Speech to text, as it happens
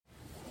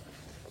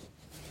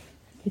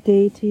Good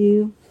day to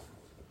you.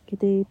 Good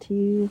day to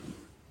you.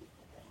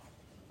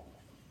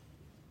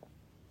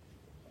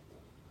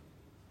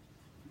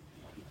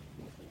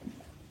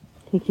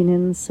 Taking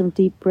in some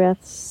deep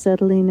breaths,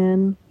 settling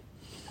in.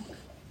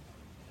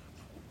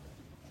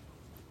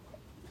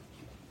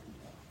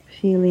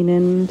 Feeling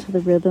into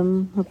the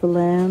rhythm of the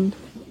land.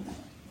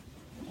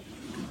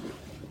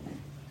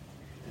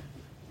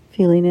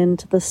 Feeling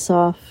into the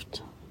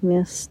soft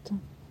mist.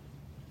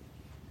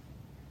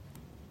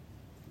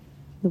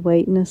 The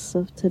whiteness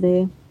of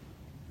today.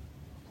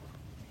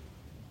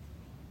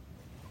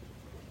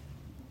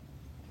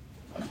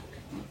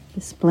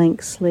 This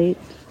blank slate.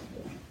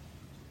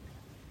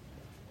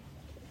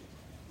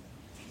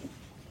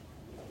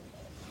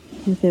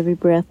 With every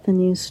breath a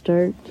new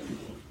start.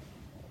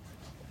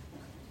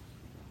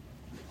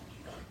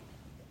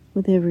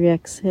 With every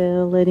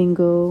exhale, letting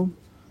go.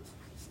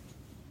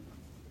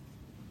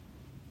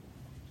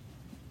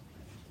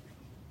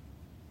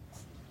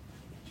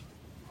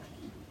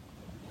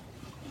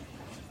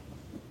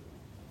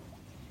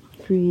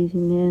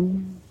 Breathing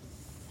in.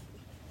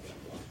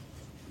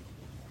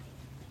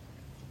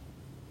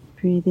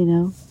 Breathing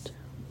out.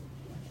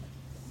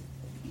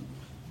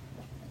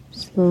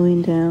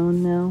 Slowing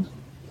down now.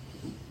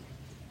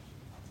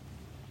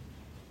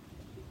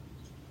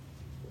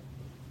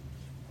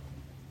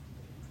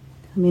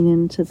 Coming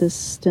into this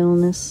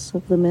stillness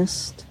of the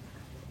mist.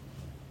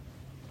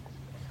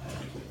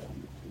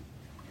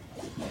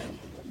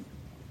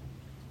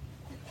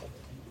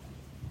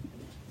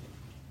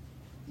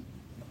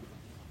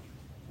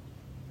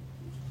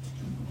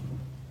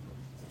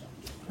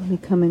 When we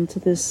come into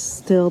this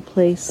still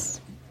place,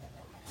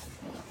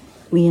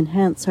 we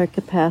enhance our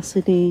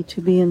capacity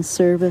to be in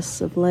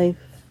service of life.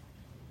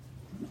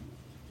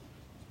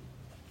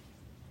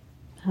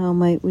 How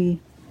might we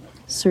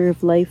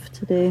serve life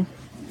today?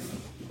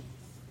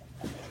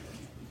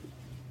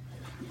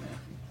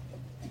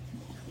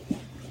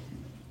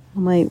 How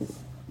might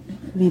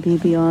we be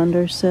beyond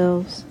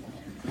ourselves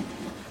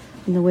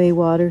in the way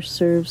water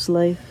serves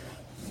life,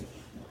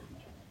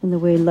 in the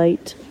way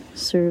light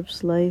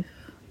serves life?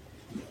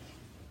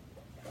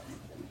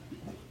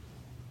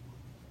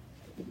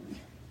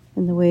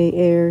 In the way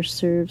air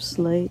serves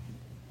light.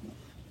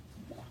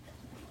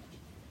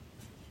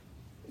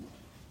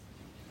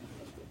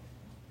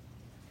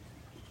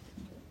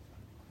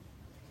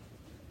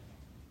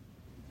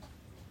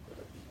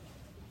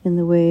 In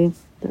the way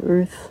the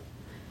earth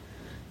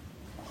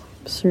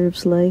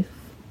serves life.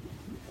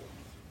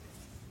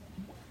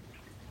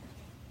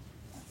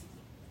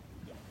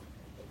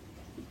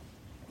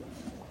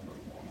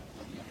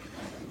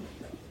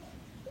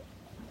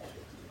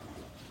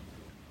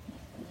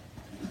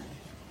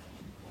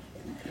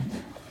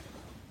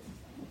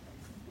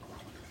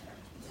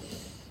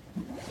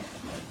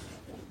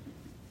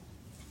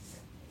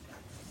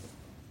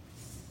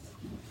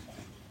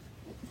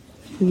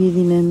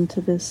 Breathing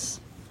into this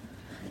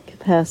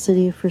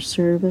capacity for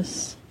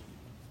service.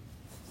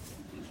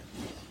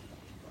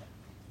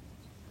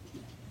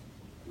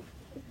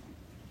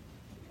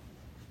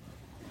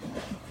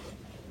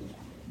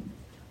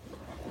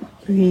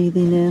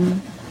 Breathing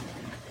in.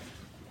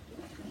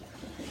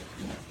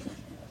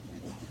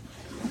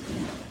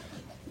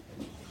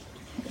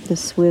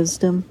 This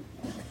wisdom.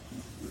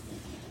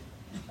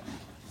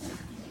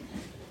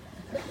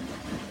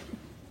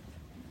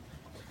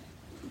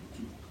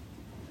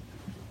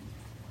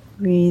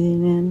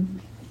 Breathing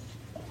in.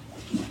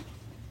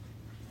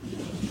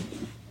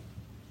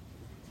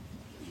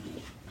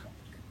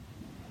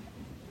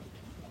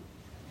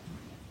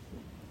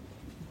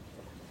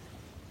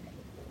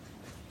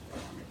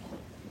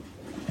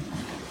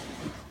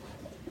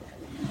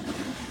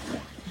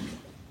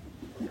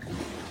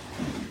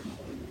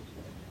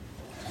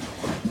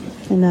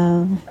 And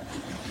now.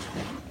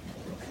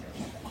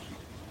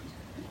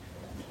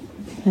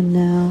 And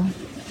now.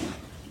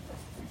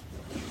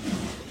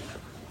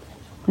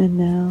 And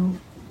now.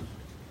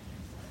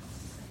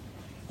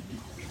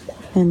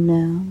 And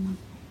now.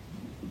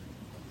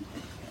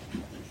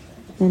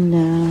 And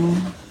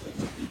now.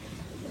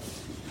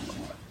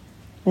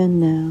 And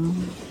now.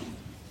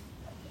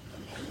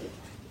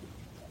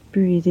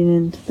 Breathing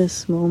into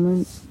this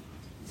moment.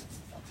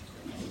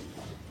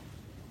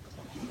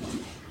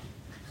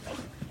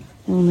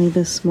 Only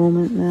this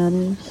moment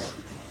matters.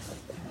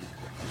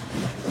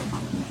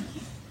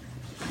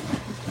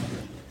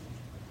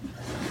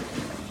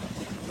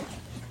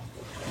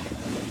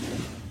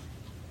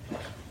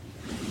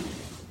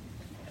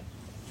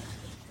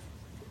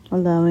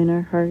 Allowing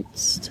our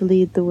hearts to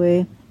lead the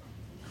way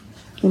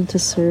into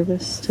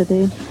service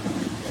today.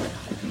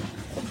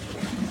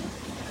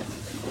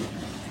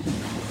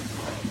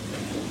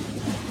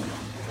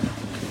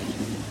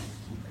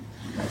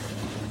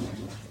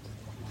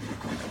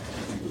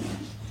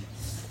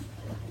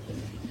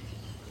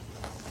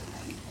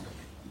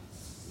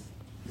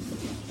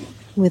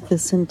 With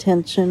this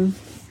intention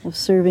of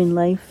serving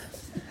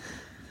life,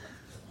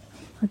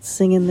 let's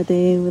sing in the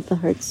day with the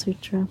Heart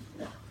Sutra.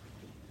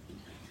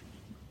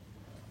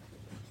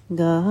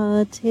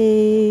 Gate,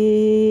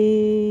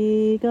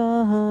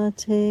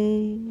 gate,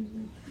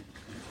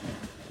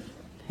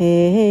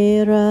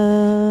 Pera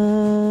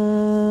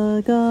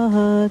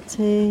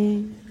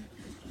gate,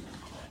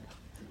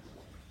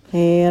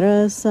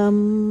 Pera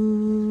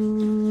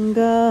sam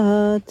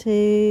gate,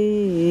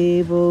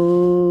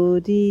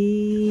 Bodhi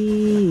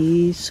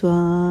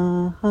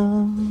swaha.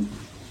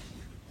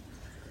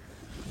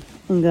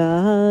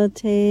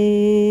 Gate,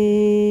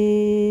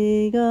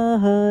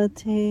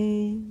 gate,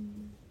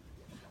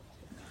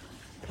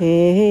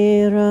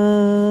 Pera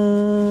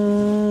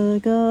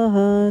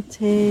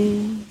gate,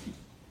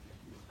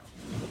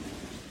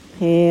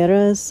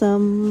 Pera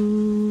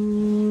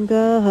sam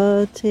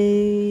gate,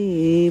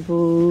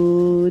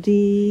 Bodhi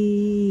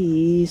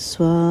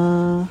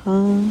swaha.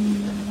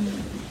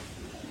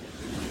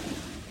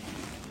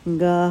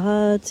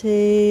 Gate,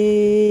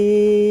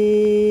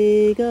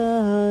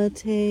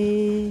 gate,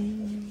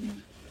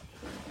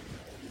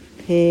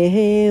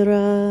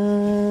 Pera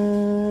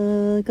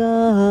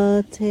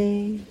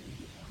gate,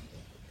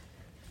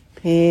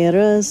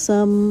 Pera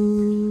sam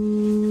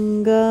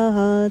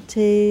gate,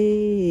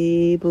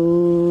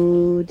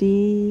 Bodhi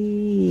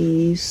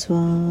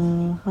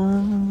swaha.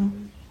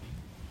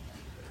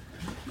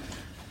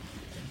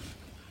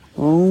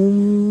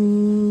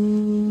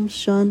 Om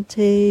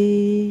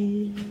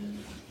Shanti.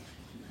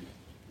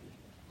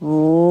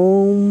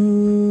 Om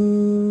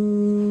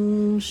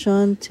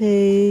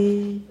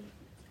Shanti.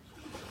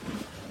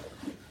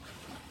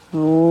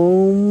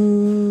 Om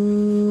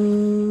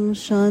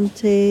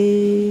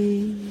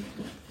Shanti.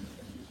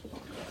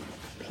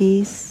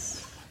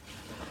 Peace,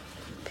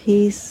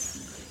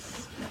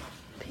 peace,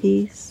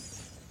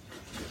 peace.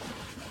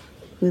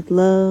 With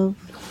love,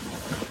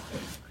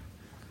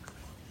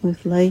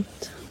 with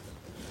light,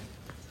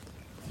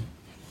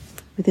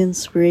 with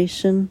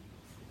inspiration.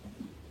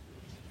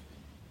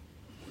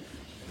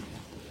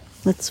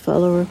 Let's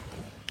follow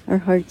our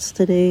hearts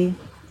today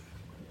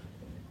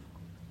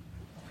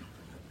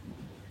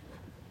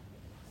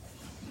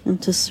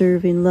into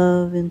serving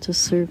love, into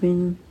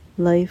serving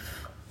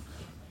life.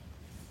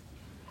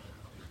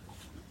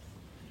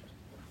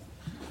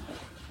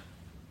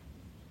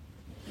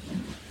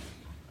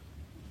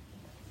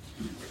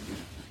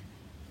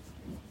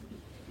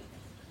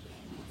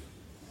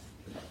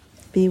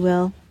 Be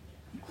well.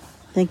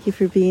 Thank you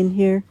for being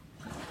here.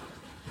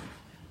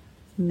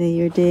 May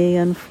your day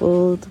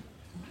unfold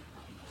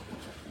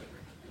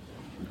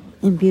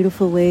in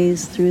beautiful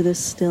ways through this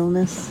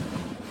stillness.